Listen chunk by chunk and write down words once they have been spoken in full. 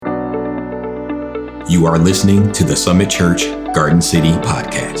You are listening to the Summit Church Garden City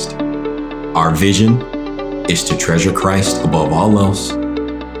podcast. Our vision is to treasure Christ above all else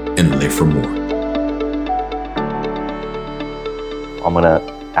and live for more. I'm going to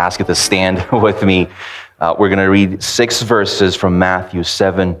ask you to stand with me. We're going to read 6 verses from Matthew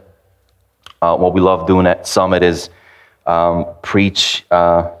 7. What we love doing at Summit is preach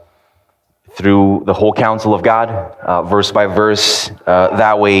through the whole counsel of God, verse by verse.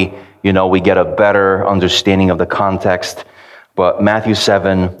 That way, we get a better understanding of the context. But Matthew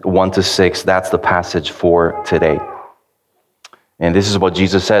 7, 1-6, that's the passage for today. And this is what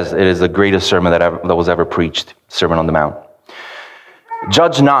Jesus says. It is the greatest sermon that was ever preached, Sermon on the Mount.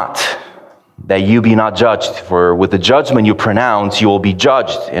 Judge not, that you be not judged. For with the judgment you pronounce, you will be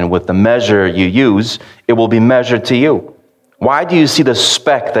judged. And with the measure you use, it will be measured to you. Why do you see the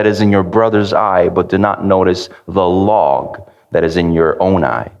speck that is in your brother's eye, but do not notice the log that is in your own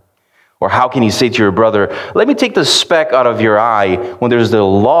eye? Or how can you say to your brother, let me take the speck out of your eye when there's the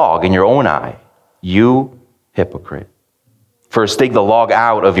log in your own eye? You hypocrite. First take the log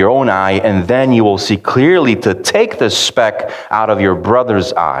out of your own eye, and then you will see clearly to take the speck out of your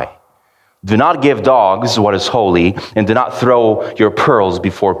brother's eye. Do not give dogs what is holy, and do not throw your pearls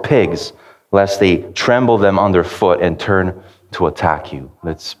before pigs, lest they tremble them underfoot and turn to attack you.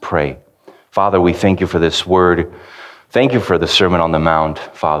 Let's pray. Father, we thank you for this word. Thank you for the Sermon on the Mount,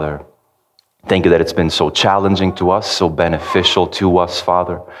 Father. Thank you that it's been so challenging to us, so beneficial to us,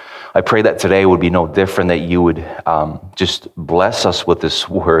 Father. I pray that today would be no different, that you would just bless us with this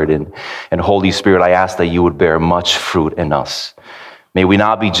word. And Holy Spirit, I ask that you would bear much fruit in us. May we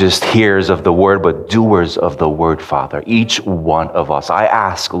not be just hearers of the word, but doers of the word, Father. Each one of us. I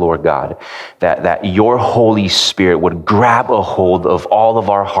ask, Lord God, that your Holy Spirit would grab a hold of all of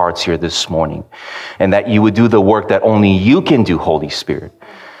our hearts here this morning, and that you would do the work that only you can do, Holy Spirit.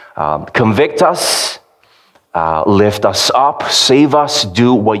 Convict us, lift us up, save us,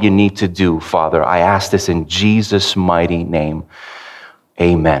 do what you need to do, Father. I ask this in Jesus' mighty name.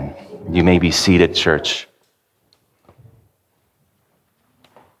 Amen. You may be seated, church.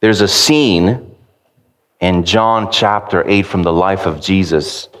 There's a scene in John chapter 8 from the life of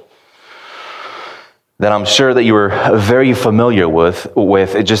Jesus that I'm sure that you were very familiar with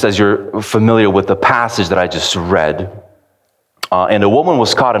just as you're familiar with the passage that I just read. And a woman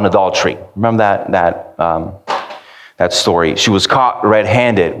was caught in adultery. Remember that story? She was caught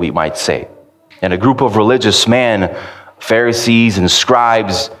red-handed, we might say. And a group of religious men, Pharisees and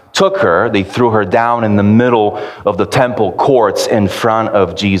scribes, took her. They threw her down in the middle of the temple courts in front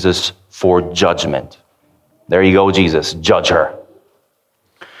of Jesus for judgment. There you go, Jesus. Judge her.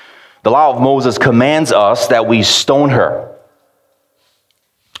 The law of Moses commands us that we stone her.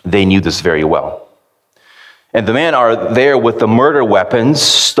 They knew this very well. And the men are there with the murder weapons,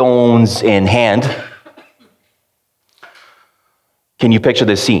 stones in hand. Can you picture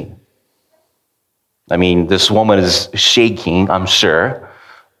this scene? I mean, this woman is shaking, I'm sure,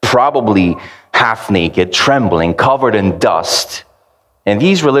 probably half naked, trembling, covered in dust. And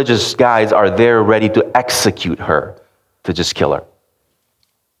these religious guys are there ready to execute her, to just kill her.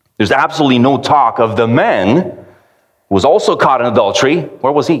 There's absolutely no talk of the man who was also caught in adultery.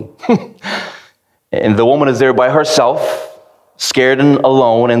 Where was he? And the woman is there by herself, scared and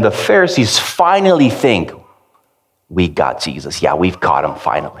alone, and the Pharisees finally think, we got Jesus. Yeah, we've caught him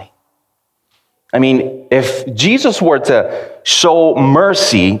finally. I mean, if Jesus were to show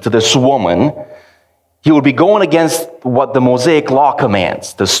mercy to this woman, he would be going against what the Mosaic law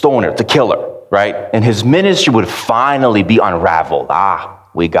commands, to stone her, to kill her, right? And his ministry would finally be unraveled.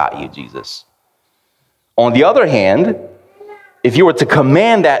 We got you, Jesus. On the other hand, if you were to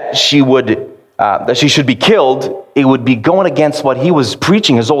command that she should be killed, it would be going against what he was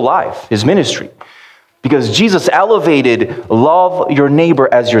preaching his whole life, his ministry. Because Jesus elevated love your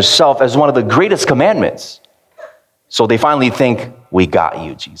neighbor as yourself as one of the greatest commandments. So they finally think, we got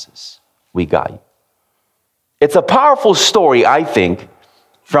you, Jesus. We got you. It's a powerful story, I think,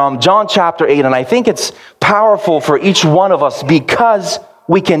 from John chapter 8. And I think it's powerful for each one of us because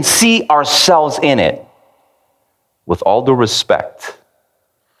we can see ourselves in it. With all due respect,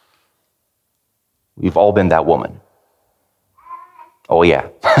 we've all been that woman. Oh, yeah.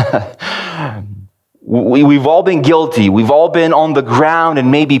 We've all been guilty. We've all been on the ground,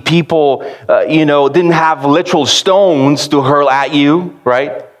 and maybe people, didn't have literal stones to hurl at you,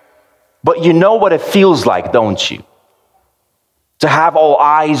 right? But you know what it feels like, don't you? To have all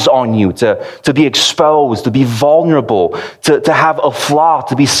eyes on you, to be exposed, to be vulnerable, to have a flaw,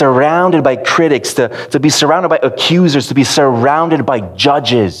 to be surrounded by critics, to be surrounded by accusers, to be surrounded by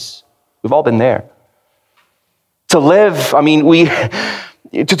judges. We've all been there. To live,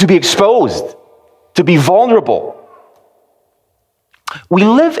 to be exposed, to be vulnerable. We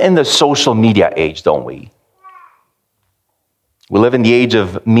live in the social media age, don't we? We live in the age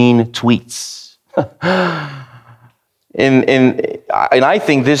of mean tweets. And I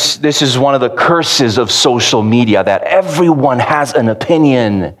think this is one of the curses of social media, that everyone has an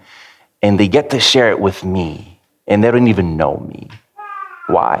opinion and they get to share it with me and they don't even know me.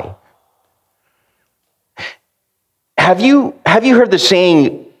 Why? Have you heard the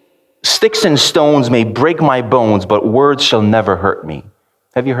saying, sticks and stones may break my bones, but words shall never hurt me?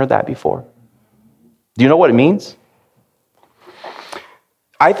 Have you heard that before? Do you know what it means?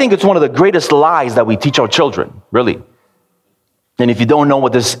 I think it's one of the greatest lies that we teach our children, really. And if you don't know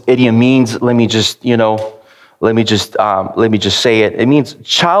what this idiom means, let me just say it. It means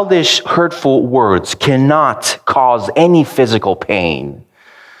childish, hurtful words cannot cause any physical pain,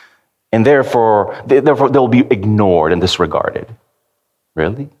 and therefore they'll be ignored and disregarded.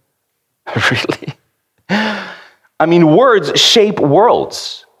 Really? Really? I mean, words shape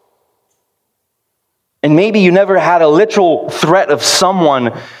worlds. And maybe you never had a literal threat of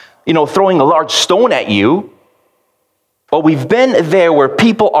someone, throwing a large stone at you. But we've been there where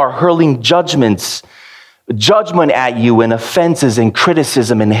people are hurling judgment at you, and offenses and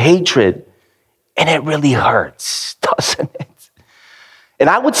criticism and hatred. And it really hurts, doesn't it? And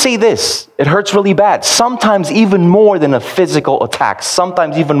I would say this, it hurts really bad. Sometimes even more than a physical attack.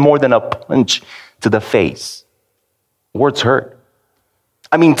 Sometimes even more than a punch to the face. Words hurt.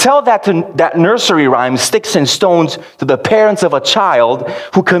 I mean, tell that nursery rhyme, sticks and stones, to the parents of a child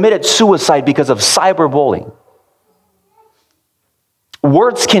who committed suicide because of cyberbullying.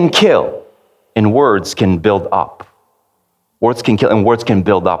 Words can kill, and words can build up. Words can kill, and words can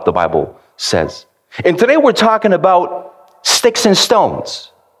build up, the Bible says. And today we're talking about sticks and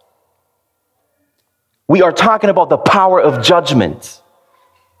stones. We are talking about the power of judgment.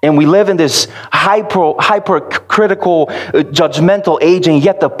 And we live in this hypercritical, judgmental age, and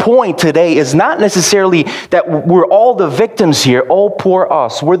yet the point today is not necessarily that we're all the victims here. Oh, poor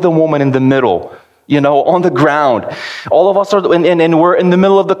us. We're the woman in the middle, on the ground. All of us are, and we're in the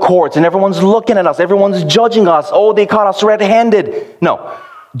middle of the courts, and everyone's looking at us. Everyone's judging us. Oh, they caught us red-handed. No.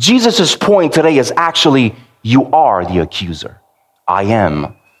 Jesus' point today is actually, you are the accuser. I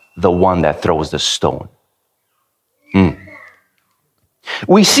am the one that throws the stone.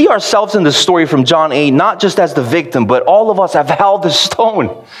 We see ourselves in the story from John 8, not just as the victim, but all of us have held the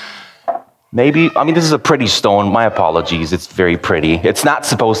stone. This is a pretty stone. My apologies. It's very pretty. It's not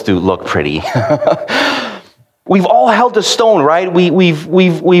supposed to look pretty. We've all held the stone, right? We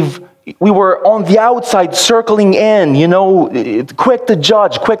were on the outside circling in, quick to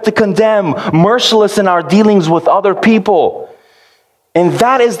judge, quick to condemn, merciless in our dealings with other people. And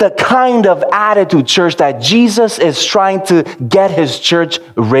that is the kind of attitude, church, that Jesus is trying to get his church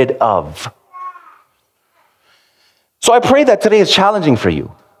rid of. So I pray that today is challenging for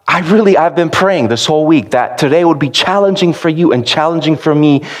you. I've been praying this whole week that today would be challenging for you and challenging for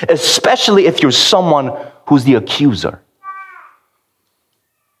me, especially if you're someone who's the accuser.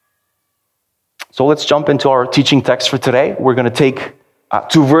 So let's jump into our teaching text for today. We're going to take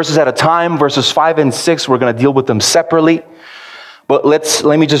 2 verses at a time, verses 5 and 6. We're going to deal with them separately. But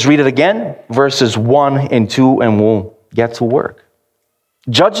let me just read it again, verses 1 and 2, and we'll get to work.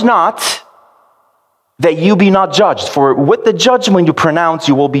 Judge not, that you be not judged. For with the judgment you pronounce,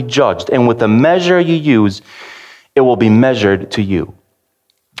 you will be judged. And with the measure you use, it will be measured to you.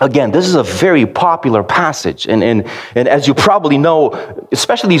 Again, this is a very popular passage. And as you probably know,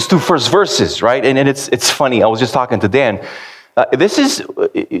 especially these 2 first verses, right? And it's funny, I was just talking to Dan.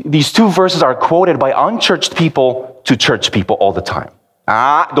 These 2 verses are quoted by unchurched people to church people all the time.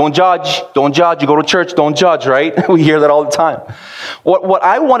 Don't judge. Don't judge. You go to church, don't judge, right? We hear that all the time. What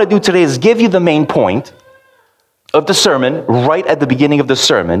I want to do today is give you the main point of the sermon right at the beginning of the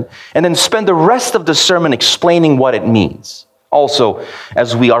sermon, and then spend the rest of the sermon explaining what it means. Also,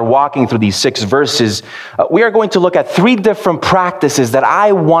 as we are walking through these 6 verses, we are going to look at 3 different practices that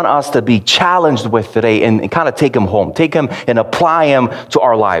I want us to be challenged with today and kind of take them home, take them and apply them to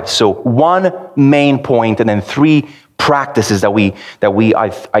our lives. So 1 main point and then 3 practices that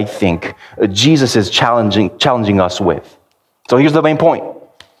I think Jesus is challenging us with. So here's the main point.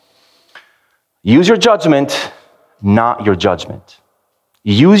 Use your judgment, not your judgment.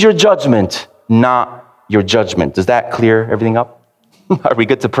 Use your judgment, not your judgment. Does that clear everything up? Are we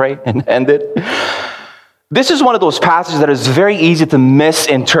good to pray and end it? This is one of those passages that is very easy to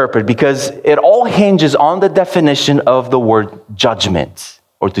misinterpret because it all hinges on the definition of the word judgment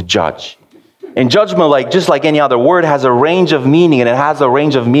or to judge. And judgment, just like any other word, has a range of meaning, and it has a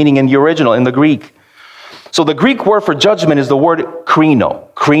range of meaning in the original, in the Greek. So the Greek word for judgment is the word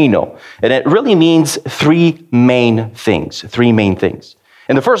krino, and it really means three main things.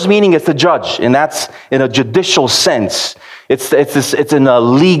 And the first meaning is to judge, and that's in a judicial sense. It's in a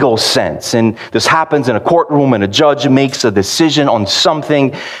legal sense, and this happens in a courtroom, and a judge makes a decision on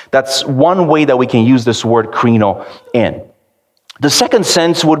something. That's one way that we can use this word krino in. The second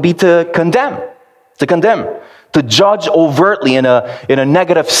sense would be to condemn, to judge overtly in a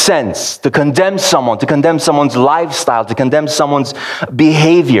negative sense, to condemn someone's lifestyle, to condemn someone's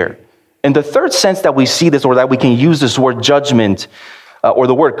behavior. And the third sense that we see this, or that we can use this word judgment, or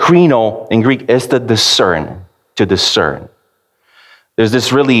the word krino in Greek, is to discern. There's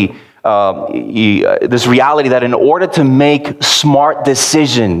this really, this reality that in order to make smart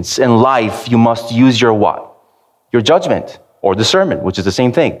decisions in life, you must use your what? Your judgment, or discernment, which is the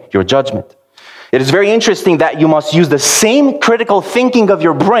same thing, your judgment. It is very interesting that you must use the same critical thinking of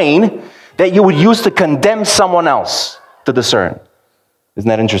your brain that you would use to condemn someone else to discern. Isn't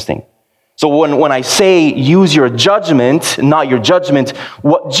that interesting? So when I say use your judgment, not your judgment,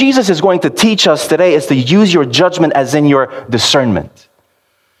 what Jesus is going to teach us today is to use your judgment as in your discernment,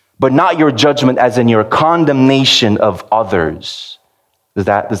 but not your judgment as in your condemnation of others. Does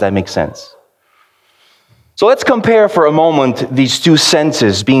that make sense? So let's compare for a moment these two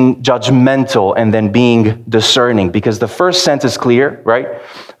senses, being judgmental and then being discerning, because the first sense is clear, right?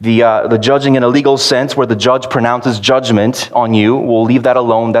 The judging in a legal sense, where the judge pronounces judgment on you, we'll leave that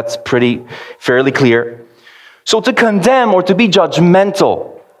alone. That's fairly clear. So to condemn or to be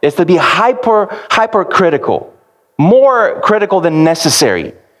judgmental is to be hypercritical, more critical than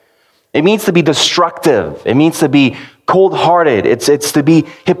necessary. It means to be destructive. It means to be cold-hearted. It's to be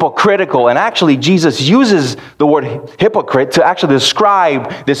hypocritical. And actually, Jesus uses the word hypocrite to actually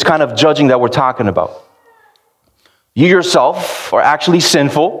describe this kind of judging that we're talking about. You yourself are actually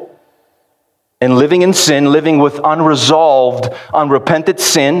sinful and living in sin, living with unresolved, unrepented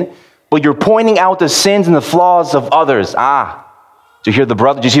sin, but you're pointing out the sins and the flaws of others. Do you hear the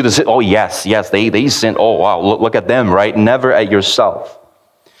brother? Do you see the sin? Oh, yes, they sin. Oh, wow, look at them, right? Never at yourself.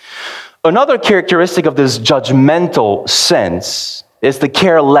 Another characteristic of this judgmental sense is to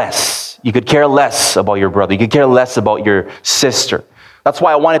care less. You could care less about your brother. You could care less about your sister. That's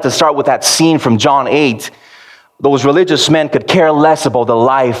why I wanted to start with that scene from John 8. Those religious men could care less about the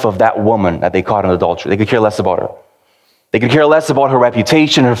life of that woman that they caught in adultery. They could care less about her. They could care less about her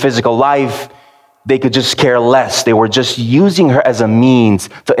reputation, her physical life. They could just care less. They were just using her as a means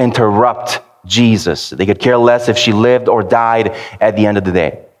to interrupt Jesus. They could care less if she lived or died at the end of the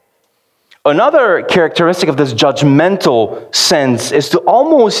day. Another characteristic of this judgmental sense is to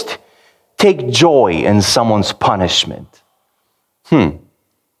almost take joy in someone's punishment.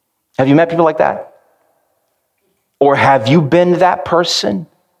 Have you met people like that? Or have you been that person?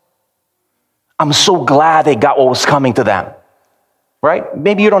 I'm so glad they got what was coming to them. Right?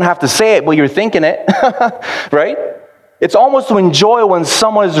 Maybe you don't have to say it, but you're thinking it. Right? It's almost to enjoy when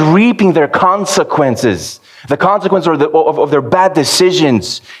someone is reaping their consequences. The consequence of their bad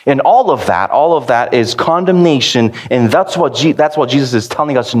decisions, and all of that is condemnation, and that's what Jesus is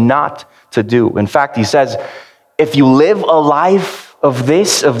telling us not to do. In fact, he says, if you live a life of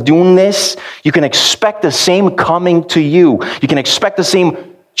doing this, you can expect the same coming to you. You can expect the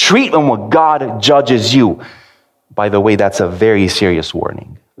same treatment when God judges you. By the way, that's a very serious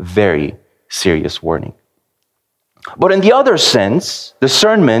warning. Very serious warning. But in the other sense,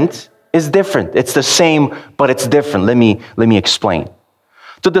 discernment is different. It's the same, but it's different. Let me explain.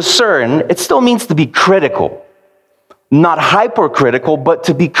 To discern, it still means to be critical. Not hypercritical, but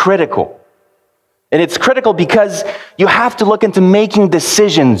to be critical. And it's critical because you have to look into making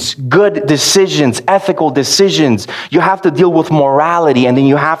decisions, good decisions, ethical decisions. You have to deal with morality, and then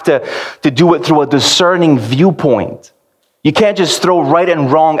you have to do it through a discerning viewpoint. You can't just throw right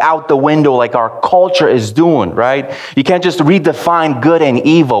and wrong out the window like our culture is doing, right? You can't just redefine good and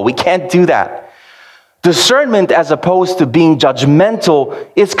evil. We can't do that. Discernment, as opposed to being judgmental,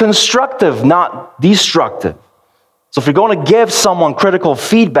 is constructive, not destructive. So if you're going to give someone critical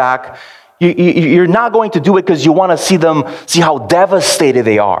feedback, you're not going to do it because you want to see how devastated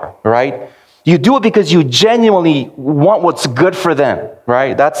they are, right? You do it because you genuinely want what's good for them,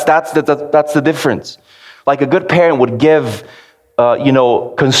 right? That's the difference. Like a good parent would give,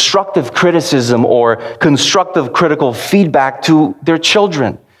 constructive criticism or constructive critical feedback to their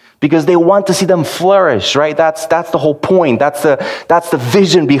children because they want to see them flourish, right? That's the whole point. That's the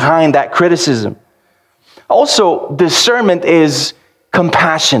vision behind that criticism. Also, discernment is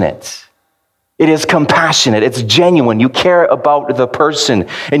compassionate. It is compassionate. It's genuine. You care about the person,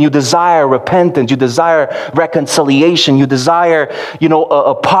 and you desire repentance. You desire reconciliation. You desire,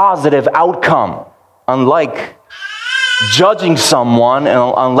 a positive outcome. unlike judging someone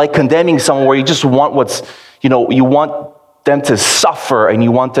and unlike condemning someone where you just want you want them to suffer and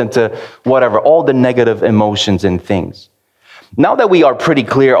you want them to whatever, all the negative emotions and things. Now that we are pretty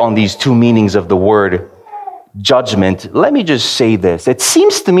clear on these two meanings of the word judgment, let me just say this. It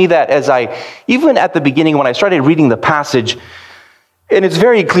seems to me that even at the beginning when I started reading the passage, and it's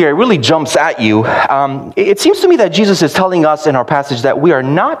very clear, it really jumps at you. It seems to me that Jesus is telling us in our passage that we are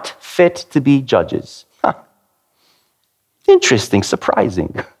not fit to be judges. Interesting,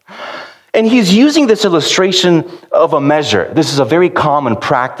 surprising. And he's using this illustration of a measure. This is a very common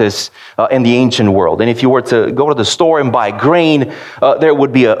practice in the ancient world. And if you were to go to the store and buy grain, there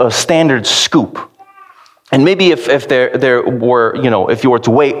would be a standard scoop. And maybe if there were, if you were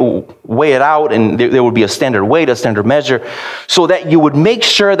to weigh it out, and there would be a standard weight, a standard measure, so that you would make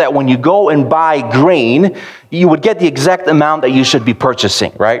sure that when you go and buy grain, you would get the exact amount that you should be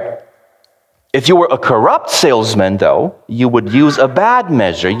purchasing, right? If you were a corrupt salesman, though, you would use a bad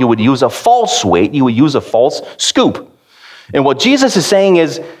measure. You would use a false weight. You would use a false scoop. And what Jesus is saying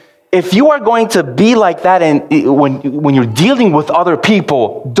is, if you are going to be like that and when you're dealing with other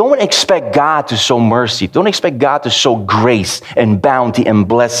people, don't expect God to show mercy. Don't expect God to show grace and bounty and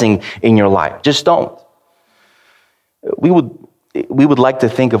blessing in your life. Just don't. We would like to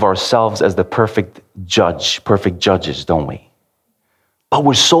think of ourselves as the perfect judges, don't we? But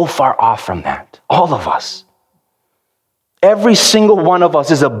we're so far off from that. All of us. Every single one of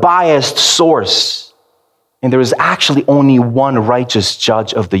us is a biased source. And there is actually only one righteous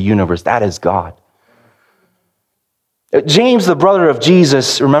judge of the universe. That is God. James, the brother of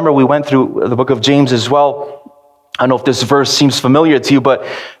Jesus, remember we went through the book of James as well. I don't know if this verse seems familiar to you, but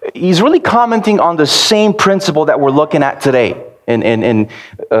he's really commenting on the same principle that we're looking at today in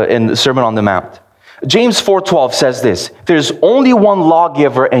the Sermon on the Mount. James 4:12 says this, there's only one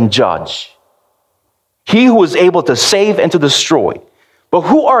lawgiver and judge, he who is able to save and to destroy. But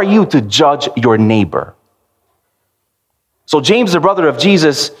who are you to judge your neighbor? So James, the brother of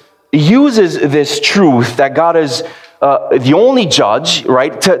Jesus, uses this truth that God is the only judge,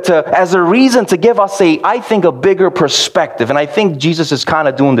 right, to as a reason to give us a bigger perspective. And I think Jesus is kind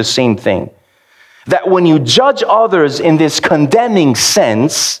of doing the same thing. That when you judge others in this condemning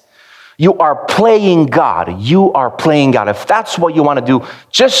sense, you are playing God. You are playing God. If that's what you want to do,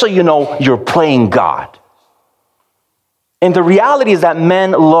 just so you know, you're playing God. And the reality is that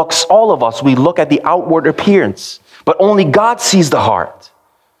all of us, we look at the outward appearance, but only God sees the heart.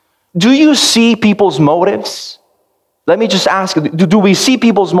 Do you see people's motives? Let me just ask, do we see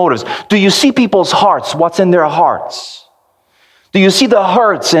people's motives? Do you see people's hearts? What's in their hearts? Do you see the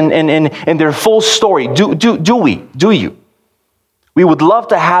hurts and their full story? Do you? We would love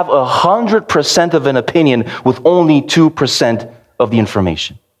to have 100% of an opinion with only 2% of the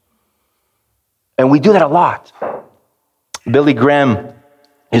information. And we do that a lot. Billy Graham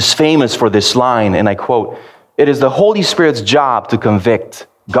is famous for this line, and I quote, "It is the Holy Spirit's job to convict,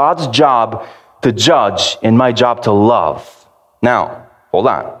 God's job to judge, and my job to love." Now, hold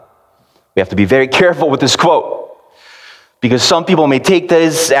on. We have to be very careful with this quote, because some people may take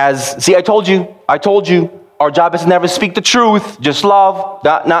this as, see, I told you. Our job is to never speak the truth. Just love.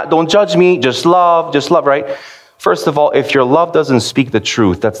 Don't judge me. Just love, right? First of all, if your love doesn't speak the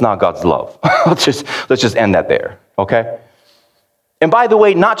truth, that's not God's love. Let's just end that there, okay? And by the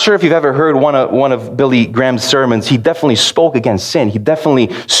way, not sure if you've ever heard one of Billy Graham's sermons. He definitely spoke against sin. He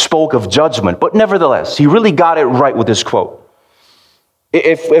definitely spoke of judgment. But nevertheless, he really got it right with this quote.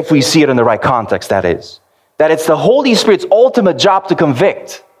 If we see it in the right context, that is. That it's the Holy Spirit's ultimate job to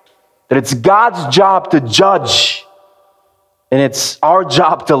convict. That it's God's job to judge, and it's our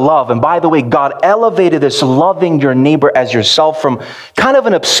job to love. And by the way, God elevated this loving your neighbor as yourself from kind of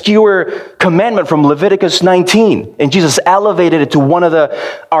an obscure commandment from Leviticus 19. And Jesus elevated it to one of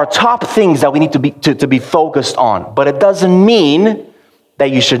our top things that we need to be focused on. But it doesn't mean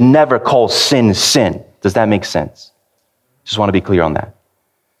that you should never call sin, sin. Does that make sense? Just want to be clear on that.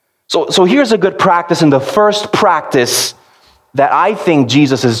 So here's a good practice, and the first practice that I think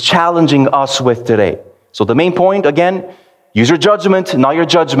Jesus is challenging us with today. So the main point, again, use your judgment, not your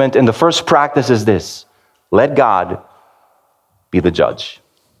judgment. And the first practice is this: let God be the judge.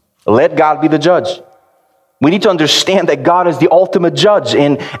 Let God be the judge. We need to understand that God is the ultimate judge,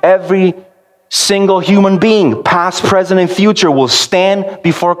 and every single human being, past, present, and future, will stand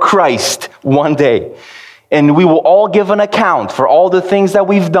before Christ one day. And we will all give an account for all the things that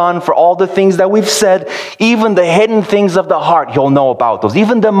we've done, for all the things that we've said, even the hidden things of the heart. He'll know about those.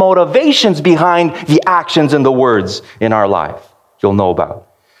 Even the motivations behind the actions and the words in our life, He'll know about.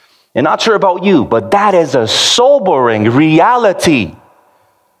 And not sure about you, but that is a sobering reality.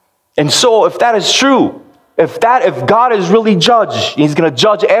 And so if that is true, if God is really judge, he's going to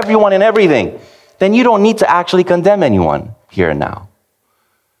judge everyone and everything, then you don't need to actually condemn anyone here and now.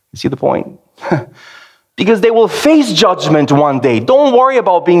 You see the point? Because they will face judgment one day. Don't worry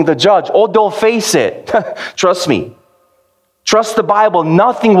about being the judge. Oh, they'll face it. Trust me. Trust the Bible.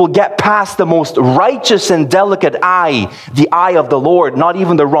 Nothing will get past the most righteous and delicate eye, the eye of the Lord, not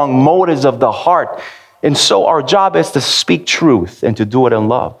even the wrong motives of the heart. And so our job is to speak truth and to do it in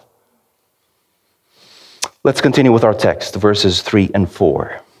love. Let's continue with our text, verses 3 and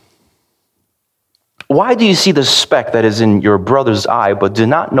 4. Why do you see the speck that is in your brother's eye, but do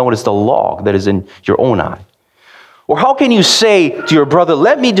not notice the log that is in your own eye? Or how can you say to your brother,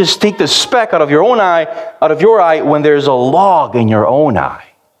 let me just take the speck out of your eye, when there's a log in your own eye?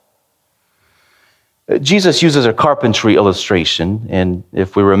 Jesus uses a carpentry illustration, and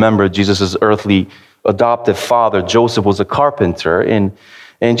if we remember, Jesus' earthly adoptive father, Joseph, was a carpenter, and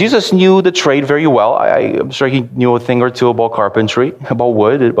Jesus knew the trade very well. I'm sure he knew a thing or two about carpentry, about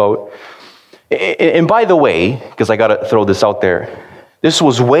wood, And by the way, because I got to throw this out there, this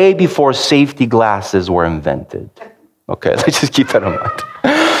was way before safety glasses were invented. Okay, let's just keep that in mind.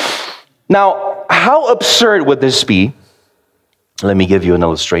 Now, how absurd would this be? Let me give you an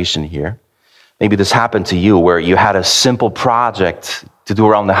illustration here. Maybe this happened to you where you had a simple project to do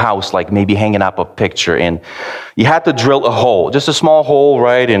around the house, like maybe hanging up a picture, and you had to drill a hole, just a small hole,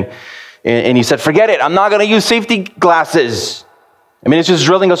 right? And you said, forget it, I'm not going to use safety glasses. I mean, it's just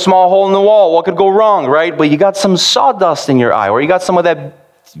drilling a small hole in the wall. What could go wrong, right? But you got some sawdust in your eye, or you got some of that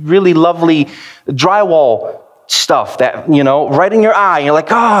really lovely drywall stuff that, right in your eye. And you're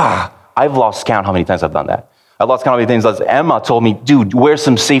like, I've lost count how many times I've done that. I've lost count how many times Emma told me, dude, wear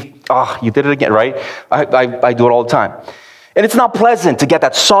some safe. You did it again, right? I do it all the time. And it's not pleasant to get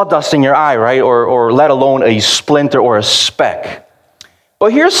that sawdust in your eye, right? Or let alone a splinter or a speck.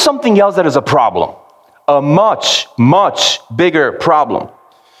 But here's something else that is a problem. A much, much bigger problem.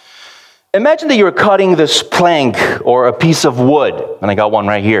 Imagine that you're cutting this plank or a piece of wood, and I got one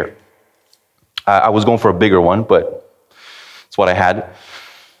right here. I was going for a bigger one, but it's what I had.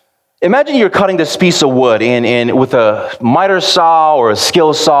 Imagine you're cutting this piece of wood and with a miter saw or a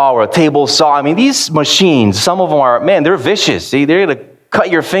skill saw or a table saw. I mean, these machines, some of them are, they're vicious. See, they're going to cut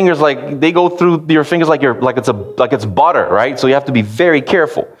your fingers they go through your fingers like it's butter, right? So you have to be very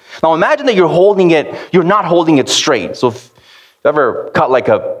careful. Now imagine that you're not holding it straight. So if you ever cut like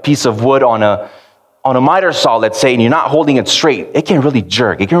a piece of wood on a miter saw, let's say, and you're not holding it straight, it can really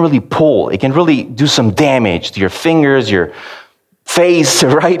jerk, it can really pull, it can really do some damage to your fingers, your face,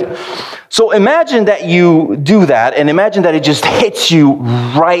 right? So imagine that you do that, and imagine that it just hits you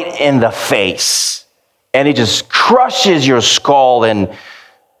right in the face. And it just crushes your skull, and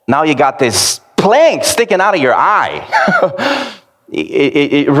now you got this plank sticking out of your eye.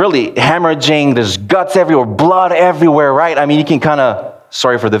 it really hemorrhaging, there's guts everywhere, blood everywhere, right? I mean, you can kind of,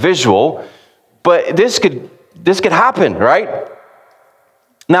 sorry for the visual, but this could happen, right?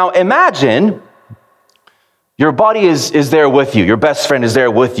 Now imagine your buddy is there with you, your best friend is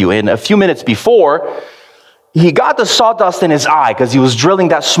there with you, and a few minutes before, he got the sawdust in his eye because he was drilling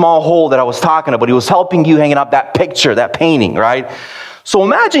that small hole that I was talking about. He was helping you hanging up that picture, that painting, right? So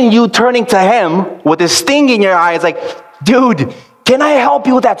imagine you turning to him with this sting in your eye. It's like, dude, can I help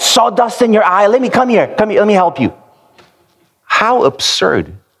you with that sawdust in your eye? Come here, let me help you. How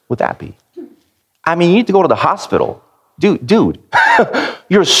absurd would that be? I mean, you need to go to the hospital. Dude,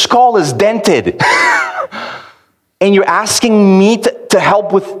 your skull is dented. And you're asking me to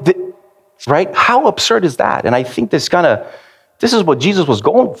help with the... Right? How absurd is that? And I think this is what Jesus was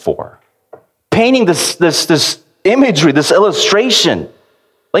going for. Painting this imagery, this illustration.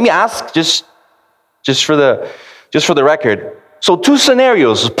 Let me ask, just for the record. So 2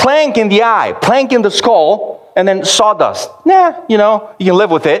 scenarios, plank in the eye, plank in the skull, and then sawdust. You can live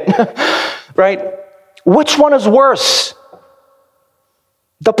with it. Right? Which one is worse?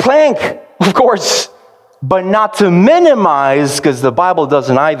 The plank, of course. But not to minimize, because the Bible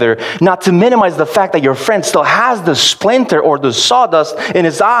doesn't either, not to minimize the fact that your friend still has the splinter or the sawdust in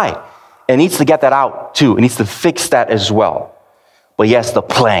his eye and needs to get that out too. He needs to fix that as well. But yes, the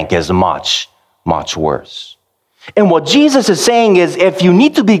plank is much, much worse. And what Jesus is saying is, if you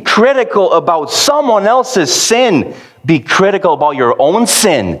need to be critical about someone else's sin, be critical about your own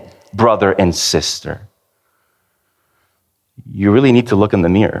sin, brother and sister. You really need to look in the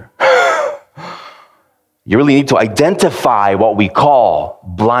mirror. You really need to identify what we call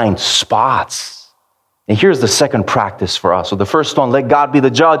blind spots. And here's the second practice for us. So the first one, let God be the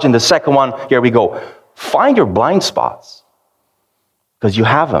judge. And the second one, here we go. Find your blind spots. Because you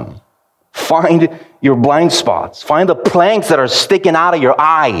have them. Find your blind spots. Find the planks that are sticking out of your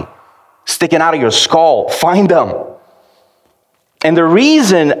eye. sticking out of your skull. Find them. And the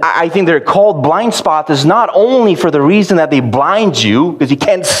reason I think they're called blind spots is not only for the reason that they blind you, because you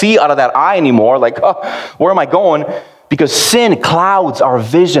can't see out of that eye anymore, like, oh, where am I going? Because sin clouds our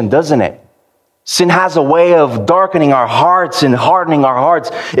vision, doesn't it? Sin has a way of darkening our hearts and hardening our hearts.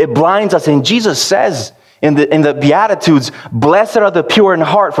 It blinds us. And Jesus says in the Beatitudes, blessed are the pure in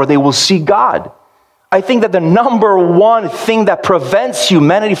heart, for they will see God. I think that the number one thing that prevents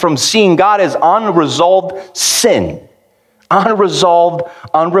humanity from seeing God is unresolved sin. Unresolved,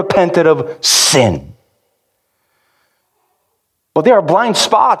 unrepentative sin. But there are blind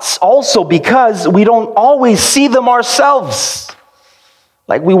spots also because we don't always see them ourselves.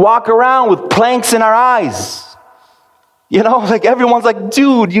 Like we walk around with planks in our eyes. You know, like everyone's like,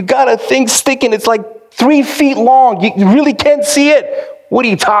 dude, you got a thing sticking. It's like 3 feet long. You really can't see it. What are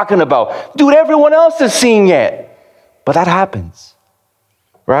you talking about? Dude, everyone else is seeing it. But that happens,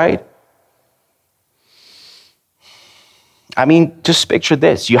 right? I mean, just picture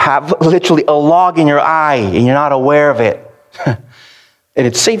this. You have literally a log in your eye and you're not aware of it. And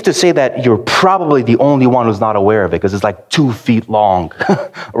it's safe to say that you're probably the only one who's not aware of it because it's like 2 feet long,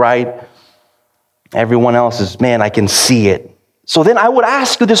 right? Everyone else is, man, I can see it. So then I would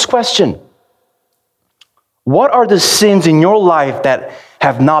ask you this question. What are the sins in your life that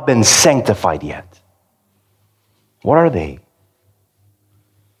have not been sanctified yet? What are they?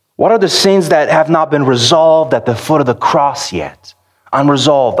 What are the sins that have not been resolved at the foot of the cross yet?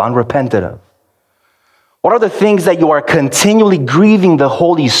 Unresolved, unrepented of. What are the things that you are continually grieving the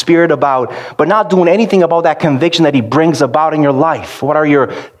Holy Spirit about, but not doing anything about that conviction that He brings about in your life? What are your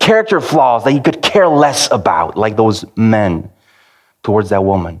character flaws that you could care less about, like those men towards that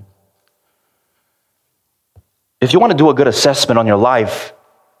woman? If you want to do a good assessment on your life,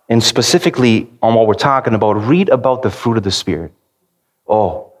 and specifically on what we're talking about, read about the fruit of the Spirit.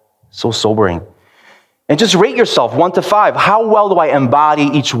 Oh, so sobering. And just rate yourself 1 to 5. How well do I embody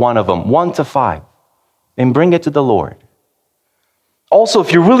each one of them? 1 to 5. And bring it to the Lord. Also,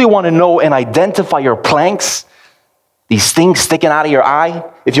 if you really want to know and identify your planks, these things sticking out of your eye,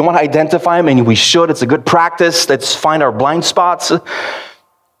 if you want to identify them, and we should, it's a good practice. Let's find our blind spots.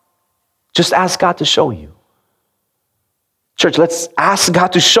 Just ask God to show you. Church, let's ask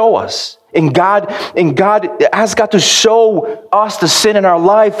God to show us. And God, ask God to show us the sin in our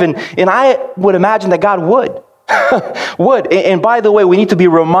life. And I would imagine that God would. And by the way, we need to be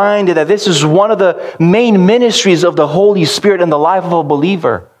reminded that this is one of the main ministries of the Holy Spirit in the life of a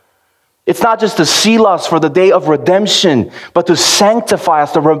believer. It's not just to seal us for the day of redemption, but to sanctify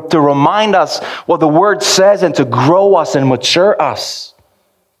us, to remind us what the Word says and to grow us and mature us.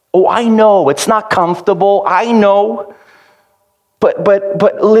 Oh, I know, it's not comfortable. I know.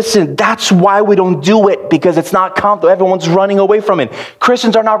 But listen, that's why we don't do it, because it's not comfortable. Everyone's running away from it.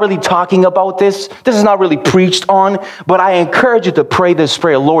 Christians are not really talking about this. This is not really preached on, but I encourage you to pray this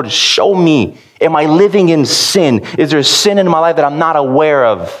prayer. Lord, show me. Am I living in sin? Is there sin in my life that I'm not aware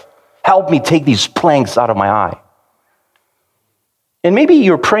of? Help me take these planks out of my eye. And maybe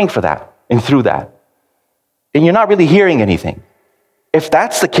you're praying for that and through that, and you're not really hearing anything. If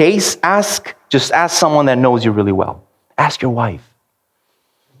that's the case, just ask someone that knows you really well. Ask your wife.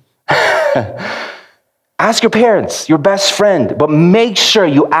 Ask your parents, your best friend, but make sure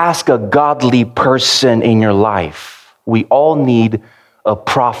you ask a godly person in your life. We all need a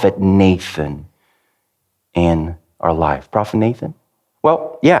prophet Nathan in our life. Prophet Nathan?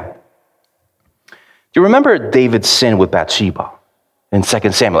 Well, yeah. Do you remember David's sin with Bathsheba in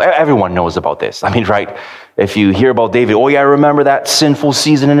 2 Samuel? Everyone knows about this. I mean, right? If you hear about David, oh yeah, I remember that sinful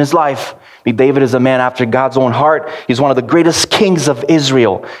season in his life. I mean, David is a man after God's own heart. He's one of the greatest kings of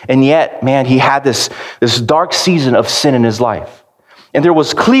Israel. And yet, man, he had this dark season of sin in his life. And there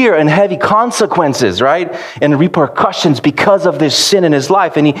was clear and heavy consequences, right? And repercussions because of this sin in his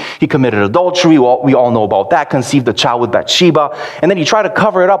life. And he committed adultery. We all know about that. Conceived a child with Bathsheba. And then he tried to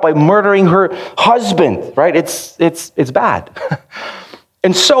cover it up by murdering her husband, right? It's bad.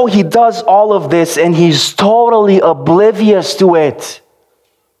 And so he does all of this, and he's totally oblivious to it.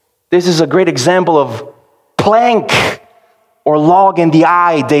 This is a great example of plank or log in the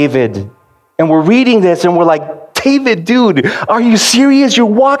eye, David. And we're reading this and we're like, David, dude, are you serious? You're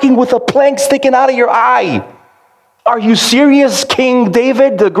walking with a plank sticking out of your eye. Are you serious, King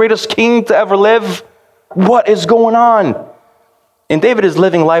David, the greatest king to ever live? What is going on? And David is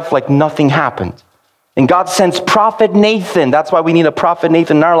living life like nothing happened. And God sends prophet Nathan. That's why we need a prophet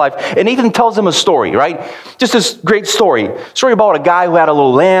Nathan in our life. And Nathan tells him a story, right? Just this great story. Story about a guy who had a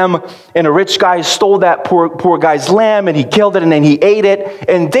little lamb, and a rich guy stole that poor guy's lamb, and he killed it, and then he ate it.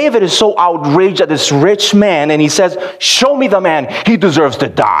 And David is so outraged at this rich man, and he says, show me the man. He deserves to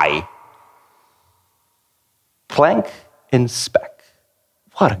die. plank and speck.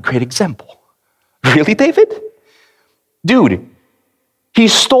 What a great example. Really, David? Dude, he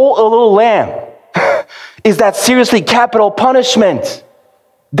stole a little lamb. Is that seriously capital punishment?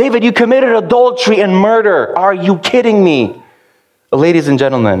 David, you committed adultery and murder. Are you kidding me? Ladies and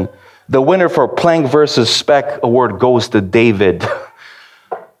gentlemen, the winner for plank versus speck award goes to David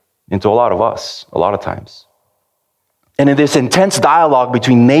and to a lot of us, a lot of times. And in this intense dialogue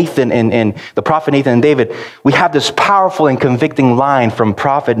between Nathan and the prophet Nathan and David, we have this powerful and convicting line from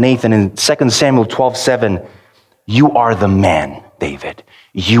prophet Nathan in 2 Samuel 12:7. You are the man, David.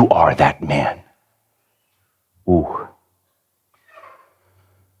 You are that man. Ooh.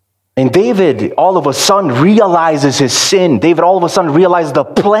 And David all of a sudden realizes his sin. David all of a sudden realizes the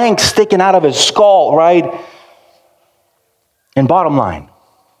plank sticking out of his skull, right? And bottom line,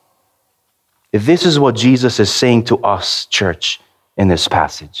 if this is what Jesus is saying to us, church, in this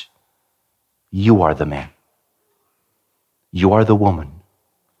passage, you are the man. You are the woman.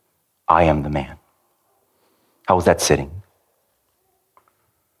 I am the man. How is that sitting?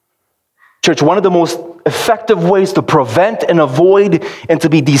 Church, one of the most effective ways to prevent and avoid and to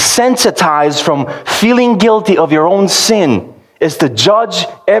be desensitized from feeling guilty of your own sin is to judge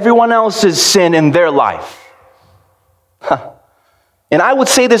everyone else's sin in their life. And I would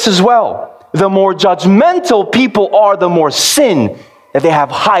say this as well. The more judgmental people are, the more sin that they have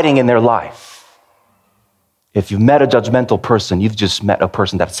hiding in their life. If you've met a judgmental person, you've just met a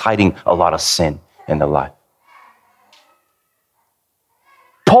person that's hiding a lot of sin in their life.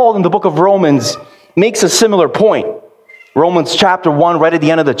 Paul in the book of Romans makes a similar point. Romans chapter 1, right at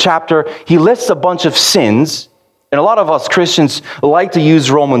the end of the chapter, he lists a bunch of sins. And a lot of us Christians like to use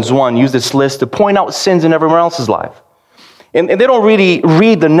Romans 1, use this list to point out sins in everyone else's life. And they don't really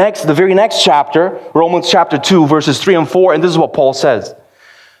read the very next chapter, Romans chapter 2, verses 3 and 4, and this is what Paul says.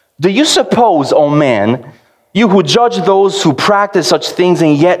 Do you suppose, O man, you who judge those who practice such things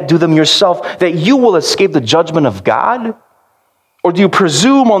and yet do them yourself, that you will escape the judgment of God? Or do you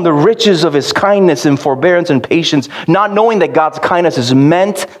presume on the riches of his kindness and forbearance and patience, not knowing that God's kindness is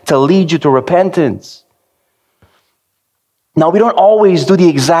meant to lead you to repentance? Now, we don't always do the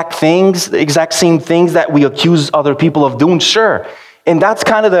exact same things that we accuse other people of doing, sure. And that's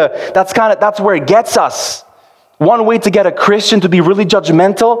where it gets us. One way to get a Christian to be really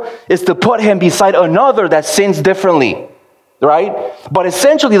judgmental is to put him beside another that sins differently, right? But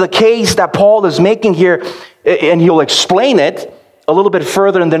essentially the case that Paul is making here, and he'll explain it a little bit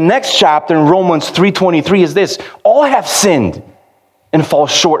further in the next chapter in Romans 3:23 is this. All have sinned and fall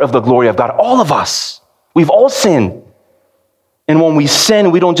short of the glory of God. All of us. We've all sinned. And when we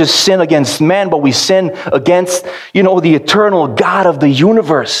sin, we don't just sin against man, but we sin against, the eternal God of the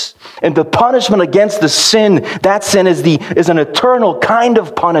universe. And the punishment against the sin, that sin is an eternal kind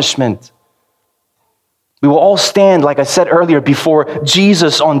of punishment. We will all stand, like I said earlier, before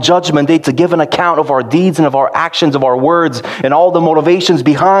Jesus on Judgment Day to give an account of our deeds and of our actions, of our words, and all the motivations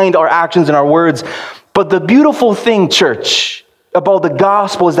behind our actions and our words. But the beautiful thing, church, about the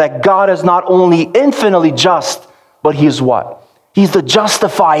gospel is that God is not only infinitely just, but He is what? He's the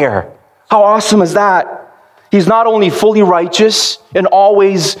justifier. How awesome is that? He's not only fully righteous and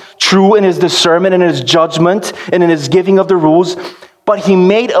always true in His discernment and His judgment and in His giving of the rules, but He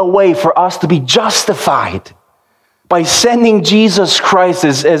made a way for us to be justified by sending Jesus Christ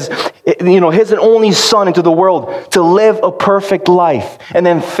as His only Son into the world to live a perfect life and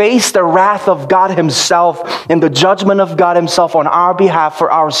then face the wrath of God Himself and the judgment of God Himself on our behalf for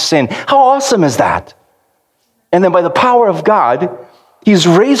our sin. How awesome is that? And then by the power of God, He's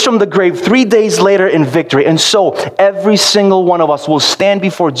raised from the grave 3 days later in victory. And so every single one of us will stand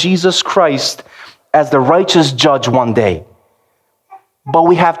before Jesus Christ as the righteous judge one day. But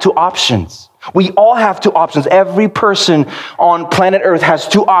we have two options. We all have two options. Every person on planet Earth has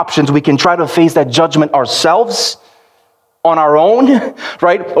two options. We can try to face that judgment ourselves on our own,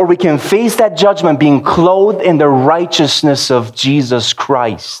 right? Or we can face that judgment being clothed in the righteousness of Jesus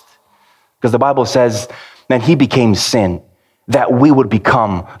Christ. Because the Bible says that He became sin, that we would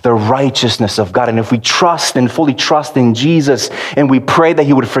become the righteousness of God. And if we trust and fully trust in Jesus and we pray that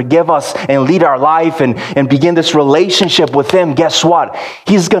He would forgive us and lead our life and begin this relationship with Him, guess what?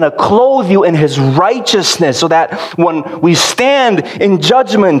 He's going to clothe you in His righteousness so that when we stand in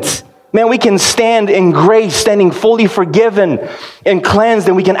judgment, man, we can stand in grace, standing fully forgiven and cleansed,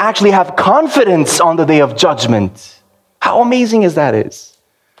 and we can actually have confidence on the day of judgment. How amazing is that is?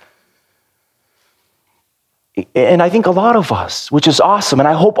 And I think a lot of us, which is awesome, and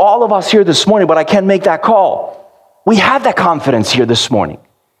I hope all of us here this morning, but I can't make that call. We have that confidence here this morning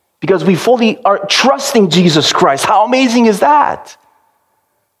because we fully are trusting Jesus Christ. How amazing is that?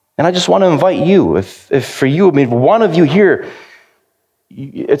 And I just want to invite you, if for you, I mean, one of you here,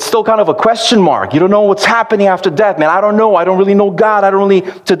 it's still kind of a question mark. You don't know what's happening after death, man. I don't know. I don't really know God.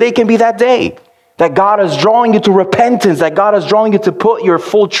 Today can be that day that God is drawing you to repentance, that God is drawing you to put your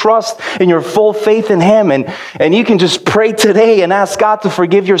full trust and your full faith in Him. And you can just pray today and ask God to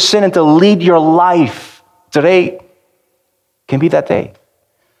forgive your sin and to lead your life. Today can be that day.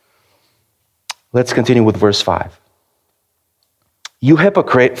 Let's continue with verse 5. You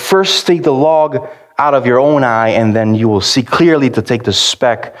hypocrite, first take the log out of your own eye, and then you will see clearly to take the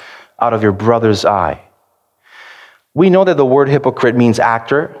speck out of your brother's eye. We know that the word hypocrite means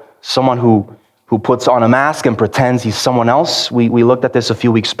actor, someone who puts on a mask and pretends he's someone else. We looked at this a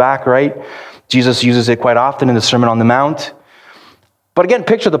few weeks back, right? Jesus uses it quite often in the Sermon on the Mount. But again,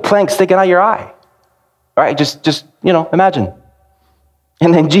 picture the plank sticking out your eye. All right, just imagine.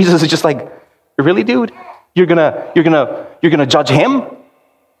 And then Jesus is just like, really, dude? You're gonna judge him?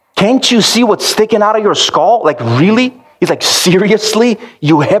 Can't you see what's sticking out of your skull? Like, really? He's like, seriously?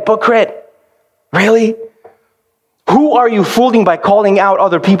 You hypocrite? Really? Who are you fooling by calling out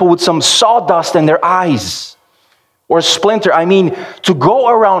other people with some sawdust in their eyes? Or splinter? I mean, to go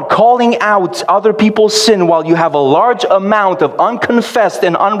around calling out other people's sin while you have a large amount of unconfessed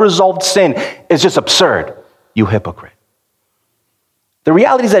and unresolved sin is just absurd. You hypocrite. The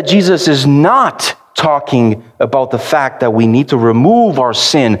reality is that Jesus is not talking about the fact that we need to remove our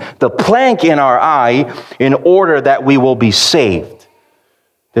sin, the plank in our eye, in order that we will be saved.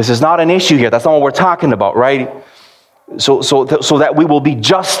 This is not an issue here. That's not what we're talking about, right? So that we will be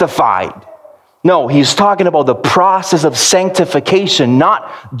justified. No, he's talking about the process of sanctification,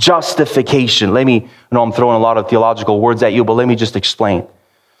 not justification. I know I'm throwing a lot of theological words at you, but let me just explain.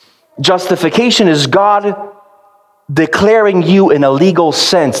 Justification is God declaring you in a legal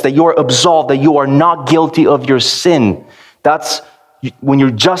sense that you're absolved, that you are not guilty of your sin. That's when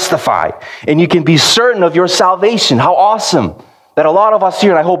you're justified. And you can be certain of your salvation. How awesome that a lot of us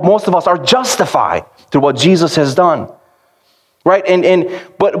here, and I hope most of us, are justified through what Jesus has done. Right?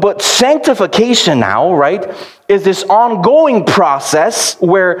 But sanctification now, right, is this ongoing process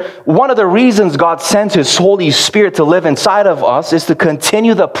where one of the reasons God sent His Holy Spirit to live inside of us is to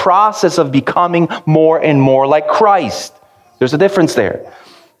continue the process of becoming more and more like Christ. There's a difference there.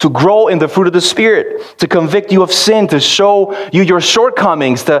 To grow in the fruit of the Spirit, to convict you of sin, to show you your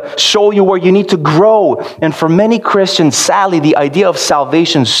shortcomings, to show you where you need to grow. And for many Christians, sadly, the idea of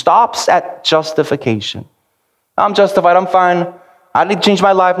salvation stops at justification. I'm justified, I'm fine. I need to change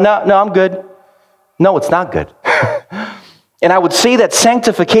my life. No, I'm good. No, it's not good. And I would say that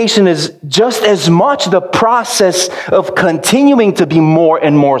sanctification is just as much the process of continuing to be more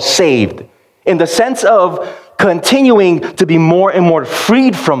and more saved, in the sense of continuing to be more and more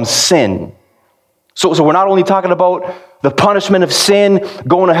freed from sin. So we're not only talking about the punishment of sin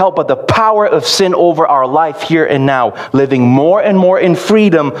going to hell, but the power of sin over our life here and now, living more and more in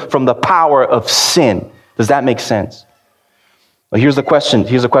freedom from the power of sin. Does that make sense? Well, here's the question.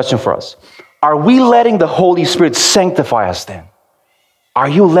 Here's a question for us. Are we letting the Holy Spirit sanctify us then? Are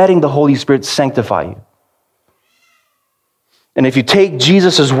you letting the Holy Spirit sanctify you? And if you take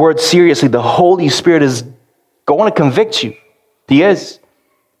Jesus' word seriously, the Holy Spirit is going to convict you. He is.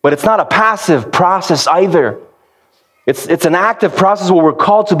 But it's not a passive process either. It's an active process where we're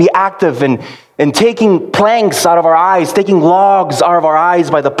called to be active and taking planks out of our eyes, taking logs out of our eyes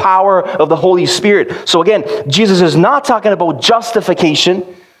by the power of the Holy Spirit. So again, Jesus is not talking about justification,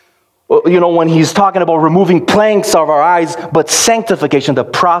 when he's talking about removing planks out of our eyes, but sanctification, the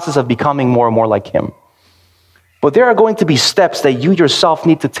process of becoming more and more like Him. But there are going to be steps that you yourself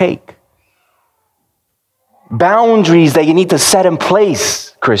need to take. Boundaries that you need to set in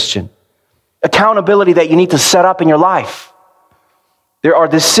place, Christian. Accountability that you need to set up in your life. There are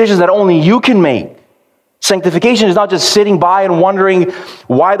decisions that only you can make. Sanctification is not just sitting by and wondering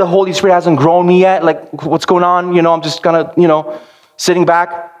why the Holy Spirit hasn't grown me yet. Like, what's going on? I'm just sitting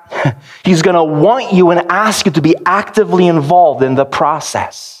back. He's going to want you and ask you to be actively involved in the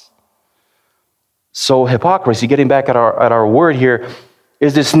process. So hypocrisy, getting back at our word here,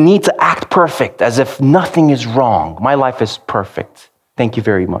 is this need to act perfect, as if nothing is wrong. My life is perfect. Thank you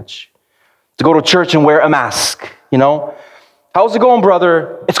very much. To go to church and wear a mask, How's it going,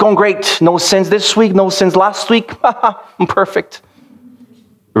 brother? It's going great. No sins this week, no sins last week. I'm perfect.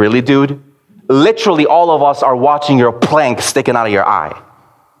 Really, dude? Literally, all of us are watching your plank sticking out of your eye.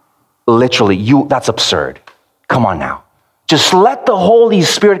 Literally, that's absurd. Come on now. Just let the Holy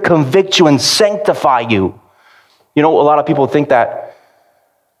Spirit convict you and sanctify you. A lot of people think that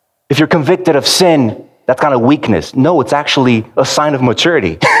if you're convicted of sin, that's kind of weakness. No, it's actually a sign of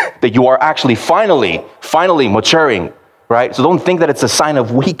maturity, that you are actually finally maturing, right? So don't think that it's a sign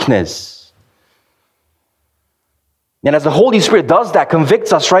of weakness. And as the Holy Spirit does that,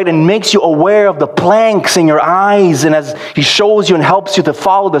 convicts us, right, and makes you aware of the planks in your eyes, and as He shows you and helps you to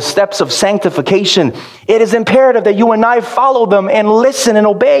follow the steps of sanctification, it is imperative that you and I follow them and listen and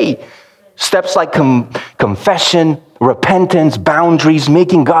obey. Steps like confession, repentance, boundaries,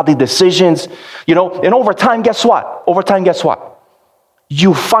 making godly decisions, and over time, guess what?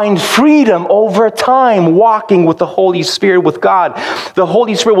 You find freedom over time walking with the Holy Spirit, with God. The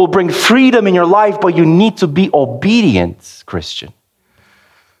Holy Spirit will bring freedom in your life, but you need to be obedient, Christian.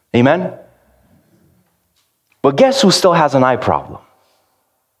 Amen? But guess who still has an eye problem?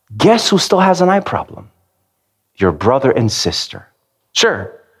 Your brother and sister.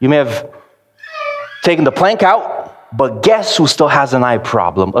 Sure, you may have taken the plank out, but guess who still has an eye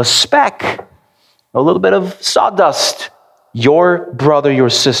problem? A speck, a little bit of sawdust. Your brother, your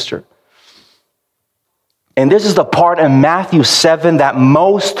sister. And this is the part in Matthew 7 that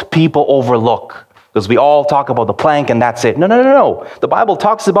most people overlook, because we all talk about the plank and that's it. No. The Bible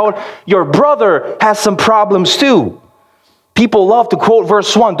talks about your brother has some problems too. People love to quote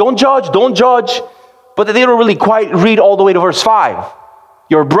verse 1, don't judge, but they don't really quite read all the way to verse 5.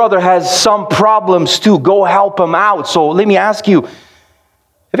 Your brother has some problems too. Go help him out. So let me ask you,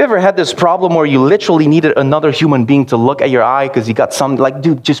 have you ever had this problem where you literally needed another human being to look at your eye because you got something like,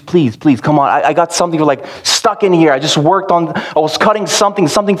 dude, just please, come on. I got something like stuck in here. I was cutting something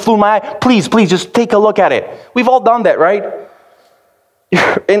flew in my eye. Please, just take a look at it. We've all done that, right?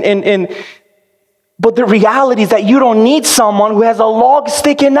 But the reality is that you don't need someone who has a log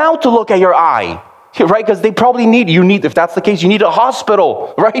sticking out to look at your eye. Right? Because they probably if that's the case, you need a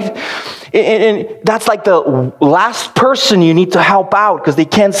hospital, right? And that's like the last person you need to help out because they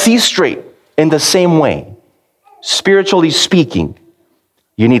can't see straight. In the same way, spiritually speaking,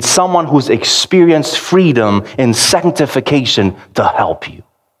 you need someone who's experienced freedom and sanctification to help you.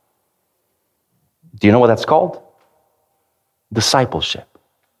 Do you know what that's called? Discipleship.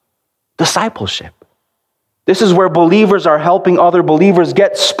 This is where believers are helping other believers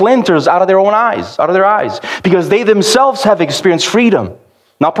get splinters out of their eyes, because they themselves have experienced freedom,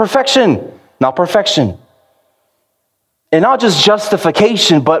 not perfection. And not just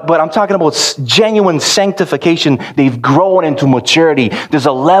justification, but I'm talking about genuine sanctification. They've grown into maturity. There's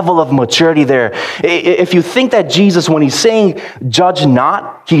a level of maturity there. If you think that Jesus, when he's saying judge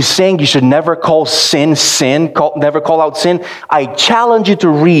not, he's saying you should never call sin, never call out sin, I challenge you to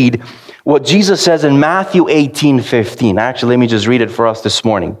read what Jesus says in Matthew 18:15. Actually, let me just read it for us this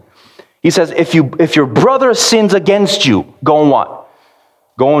morning. He says, if your brother sins against you, go and what?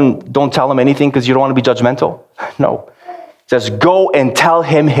 Go and don't tell him anything because you don't want to be judgmental? No. It says, go and tell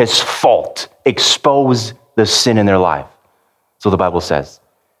him his fault. Expose the sin in their life. So the Bible says,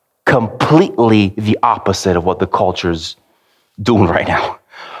 completely the opposite of what the culture's doing right now.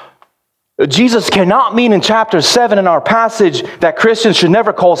 Jesus cannot mean in chapter 7 in our passage that Christians should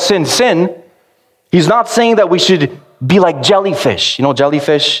never call sin. He's not saying that we should be like jellyfish.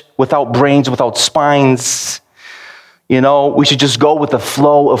 Jellyfish without brains, without spines. We should just go with the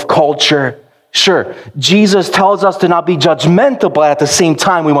flow of culture. Sure, Jesus tells us to not be judgmental, but at the same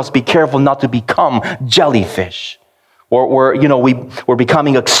time, we must be careful not to become jellyfish. Or we're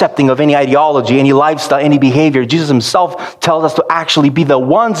becoming accepting of any ideology, any lifestyle, any behavior. Jesus himself tells us to actually be the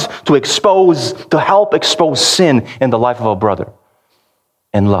ones to help expose sin in the life of a brother.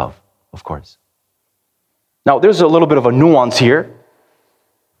 And love, of course. Now, there's a little bit of a nuance here.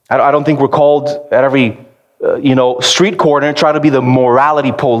 I don't think we're called at every street corner try to be the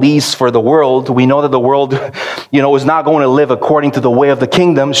morality police for the world. We know that the world, is not going to live according to the way of the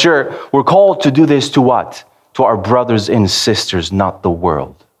kingdom. Sure, we're called to do this to what? To our brothers and sisters, not the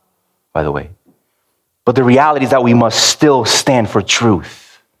world, by the way. But the reality is that we must still stand for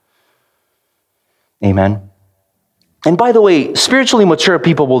truth. Amen. And by the way, spiritually mature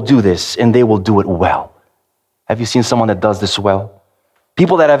people will do this, and they will do it well. Have you seen someone that does this well?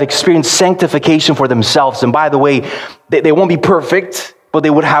 People that have experienced sanctification for themselves, and by the way, they won't be perfect, but they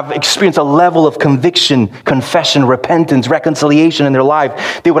would have experienced a level of conviction, confession, repentance, reconciliation in their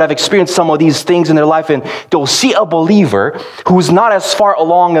life. They would have experienced some of these things in their life, and they'll see a believer who's not as far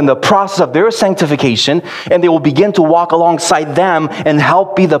along in the process of their sanctification, and they will begin to walk alongside them and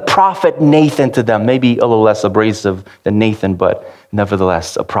help be the prophet Nathan to them. Maybe a little less abrasive than Nathan, but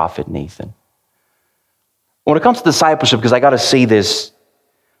nevertheless a prophet Nathan. When it comes to discipleship, because I got to say this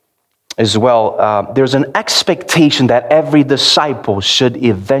as well, there's an expectation that every disciple should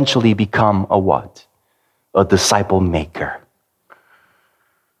eventually become a what? A disciple maker.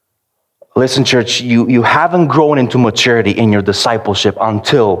 Listen, church, you haven't grown into maturity in your discipleship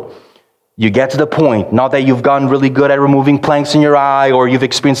until You get to the point, not that you've gotten really good at removing planks in your eye or you've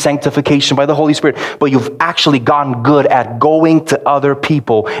experienced sanctification by the Holy Spirit, but you've actually gotten good at going to other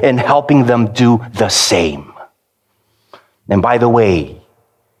people and helping them do the same. And by the way,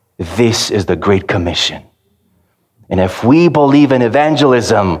 this is the Great Commission. And if we believe in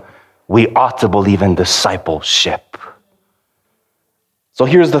evangelism, we ought to believe in discipleship. So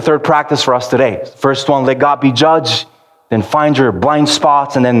here's the third practice for us today. First one, let God be judge. Then find your blind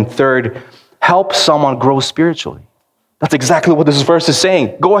spots. And then third, help someone grow spiritually. That's exactly what this verse is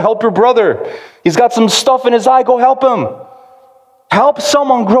saying. Go help your brother. He's got some stuff in his eye. Go help him. Help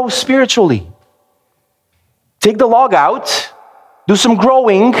someone grow spiritually. Take the log out. Do some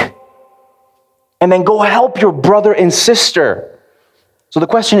growing. And then go help your brother and sister. So the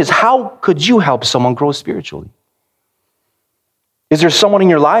question is, how could you help someone grow spiritually? Is there someone in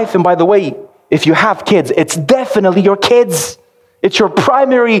your life? And by the way, if you have kids, it's definitely your kids. It's your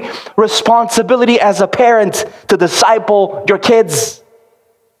primary responsibility as a parent to disciple your kids.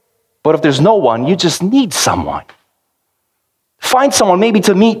 But if there's no one, you just need someone. Find someone maybe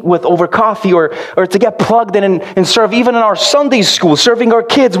to meet with over coffee or to get plugged in and serve. Even in our Sunday school, serving our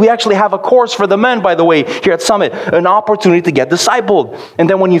kids, we actually have a course for the men, by the way, here at Summit, an opportunity to get discipled. And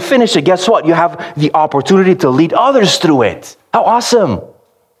then when you finish it, guess what? You have the opportunity to lead others through it. How awesome.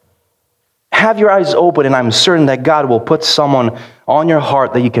 Have your eyes open, and I'm certain that God will put someone on your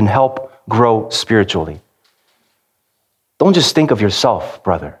heart that you can help grow spiritually. Don't just think of yourself,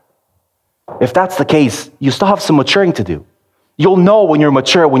 brother. If that's the case, you still have some maturing to do. You'll know when you're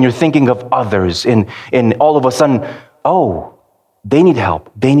mature, when you're thinking of others, and all of a sudden, oh, they need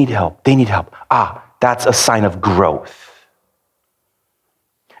help, they need help, they need help. That's a sign of growth.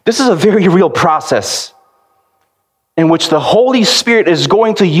 This is a very real process in which the Holy Spirit is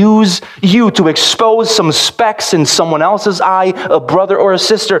going to use you to expose some specks in someone else's eye, a brother or a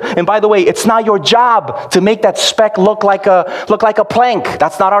sister. And by the way, it's not your job to make that speck look like a plank.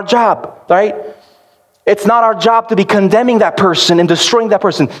 That's not our job, right? It's not our job to be condemning that person and destroying that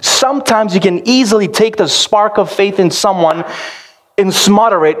person. Sometimes you can easily take the spark of faith in someone and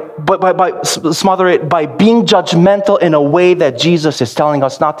smother it by being judgmental in a way that Jesus is telling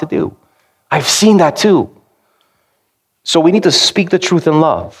us not to do. I've seen that too. So we need to speak the truth in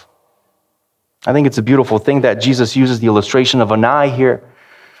love. I think it's a beautiful thing that Jesus uses the illustration of an eye here.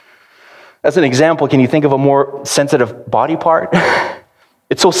 As an example, can you think of a more sensitive body part?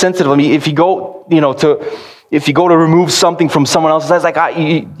 It's so sensitive. I mean, if you go to remove something from someone else's eyes, like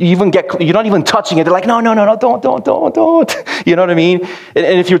you're not even touching it. They're like, no, don't. You know what I mean?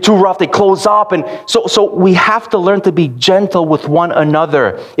 And if you're too rough, they close up. And so we have to learn to be gentle with one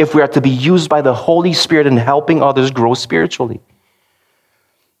another if we are to be used by the Holy Spirit in helping others grow spiritually.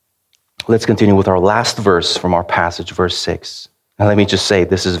 Let's continue with our last verse from our passage, verse 6. And let me just say,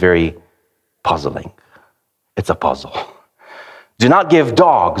 this is very puzzling. It's a puzzle. Do not give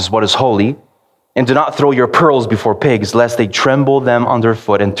dogs what is holy, and do not throw your pearls before pigs, lest they tremble them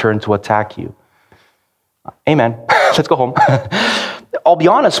underfoot and turn to attack you. Amen. Let's go home. I'll be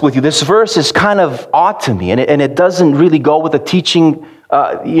honest with you, this verse is kind of odd to me, and it doesn't really go with the teaching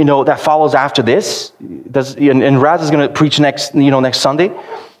that follows after this. And Raz is going to preach next Sunday.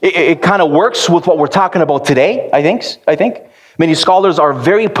 It kind of works with what we're talking about today, I think. Many scholars are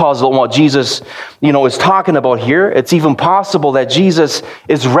very puzzled on what Jesus, is talking about here. It's even possible that Jesus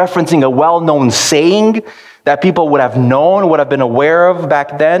is referencing a well-known saying that people would have known, would have been aware of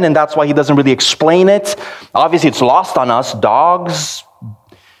back then, and that's why he doesn't really explain it. Obviously, it's lost on us. Dogs,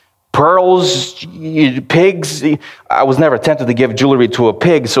 pearls, pigs. I was never tempted to give jewelry to a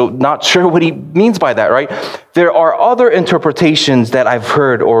pig, so not sure what he means by that, right? There are other interpretations that I've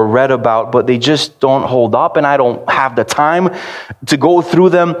heard or read about, but they just don't hold up, and I don't have the time to go through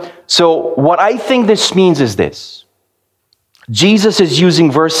them. So what I think this means is this. Jesus is using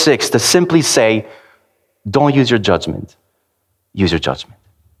verse 6 to simply say, don't use your judgment. Use your judgment.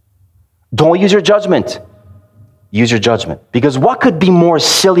 Don't use your judgment. Use your judgment. Because what could be more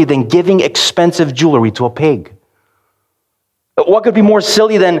silly than giving expensive jewelry to a pig? What could be more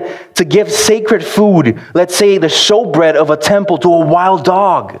silly than to give sacred food, let's say the showbread of a temple, to a wild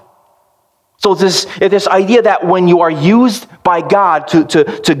dog? So this idea that when you are used by God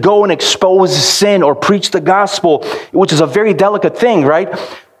to go and expose sin or preach the gospel, which is a very delicate thing, right?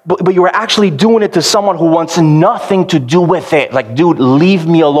 But you are actually doing it to someone who wants nothing to do with it. Like, dude, leave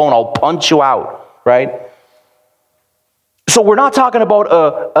me alone. I'll punch you out, right? So we're not talking about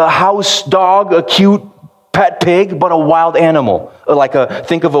a house dog, a cute pet pig, but a wild animal.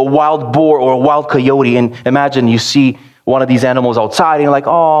 Think of a wild boar or a wild coyote, and imagine you see one of these animals outside, and you're like,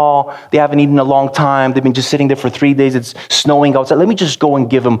 oh, they haven't eaten in a long time. They've been just sitting there for 3 days. It's snowing outside. Let me just go and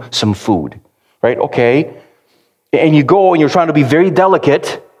give them some food, right? Okay. And you go and you're trying to be very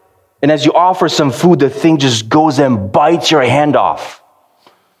delicate. And as you offer some food, the thing just goes and bites your hand off.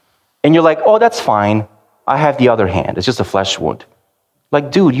 And you're like, oh, that's fine. I have the other hand. It's just a flesh wound.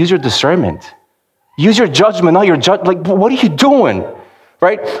 Like, dude, use your discernment. Use your judgment, not your Like, what are you doing?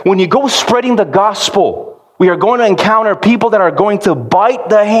 Right? When you go spreading the gospel, we are going to encounter people that are going to bite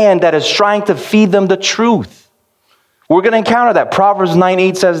the hand that is trying to feed them the truth. We're going to encounter that. Proverbs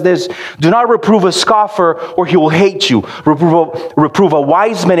 9:8 says this, do not reprove a scoffer or he will hate you. Reprove a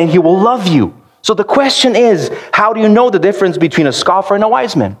wise man and he will love you. So the question is, how do you know the difference between a scoffer and a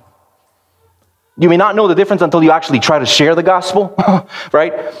wise man? You may not know the difference until you actually try to share the gospel,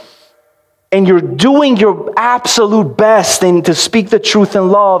 right? And you're doing your absolute best and to speak the truth in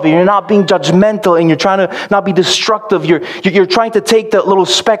love, and you're not being judgmental, and you're trying to not be destructive. You're trying to take the little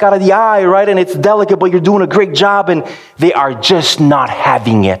speck out of the eye, right? And it's delicate, but you're doing a great job, and they are just not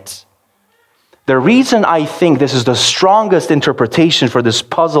having it. The reason I think this is the strongest interpretation for this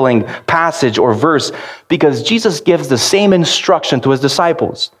puzzling passage or verse, because Jesus gives the same instruction to his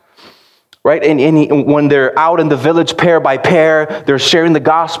disciples. Right? And when they're out in the village pair by pair, they're sharing the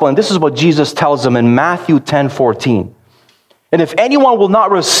gospel. And this is what Jesus tells them in Matthew 10:14. And if anyone will not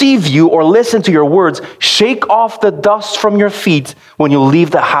receive you or listen to your words, shake off the dust from your feet when you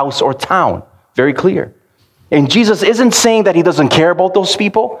leave the house or town. Very clear. And Jesus isn't saying that he doesn't care about those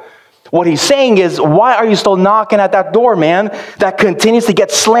people. What he's saying is, why are you still knocking at that door, man, that continues to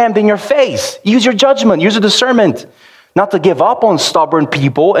get slammed in your face? Use your judgment. Use your discernment. Not to give up on stubborn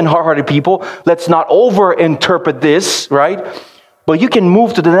people and hard-hearted people. Let's not over-interpret this, right? But you can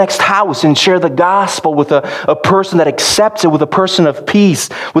move to the next house and share the gospel with a person that accepts it, with a person of peace,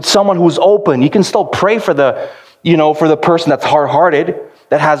 with someone who's open. You can still pray for the person that's hard-hearted,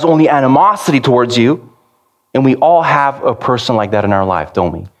 that has only animosity towards you. And we all have a person like that in our life,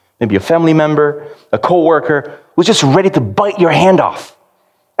 don't we? Maybe a family member, a coworker, who's just ready to bite your hand off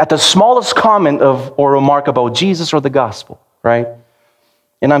at the smallest comment or remark about Jesus or the gospel, right?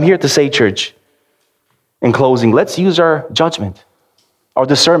 And I'm here to say, church, in closing, let's use our judgment, our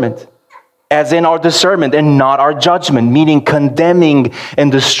discernment, as in our discernment and not our judgment, meaning condemning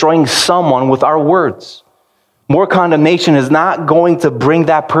and destroying someone with our words. More condemnation is not going to bring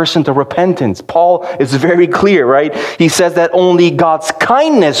that person to repentance. Paul is very clear, right? He says that only God's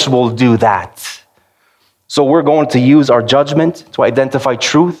kindness will do that. So we're going to use our judgment to identify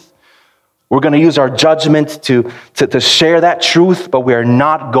truth. We're going to use our judgment to share that truth, but we are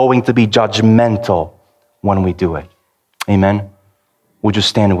not going to be judgmental when we do it. Amen? Would you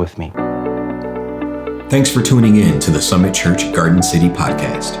stand with me? Thanks for tuning in to the Summit Church Garden City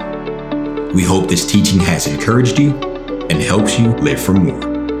podcast. We hope this teaching has encouraged you and helps you live for more.